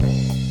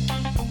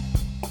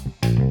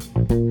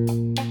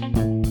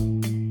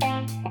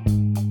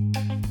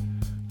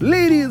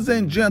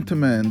and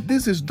gentlemen,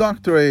 this is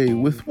Dr. A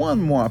with one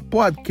more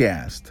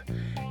podcast.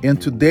 And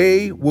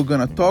today we're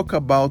going to talk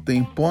about the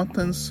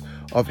importance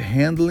of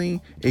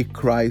handling a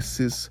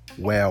crisis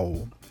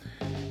well.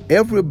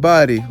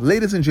 Everybody,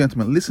 ladies and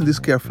gentlemen, listen to this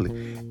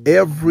carefully.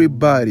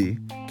 Everybody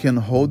can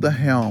hold the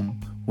helm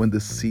when the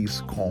sea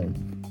is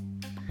calm.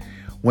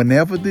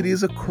 Whenever there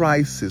is a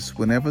crisis,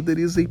 whenever there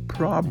is a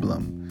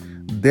problem,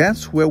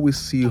 that's where we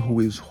see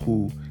who is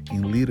who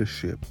in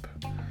leadership.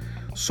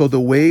 So the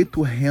way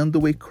to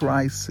handle a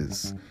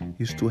crisis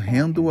is to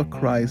handle a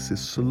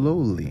crisis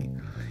slowly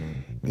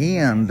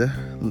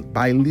and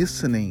by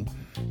listening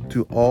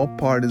to all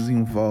parties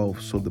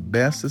involved, so the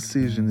best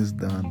decision is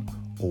done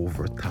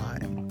over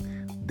time.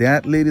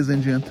 That, ladies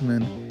and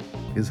gentlemen,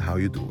 is how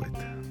you do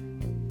it.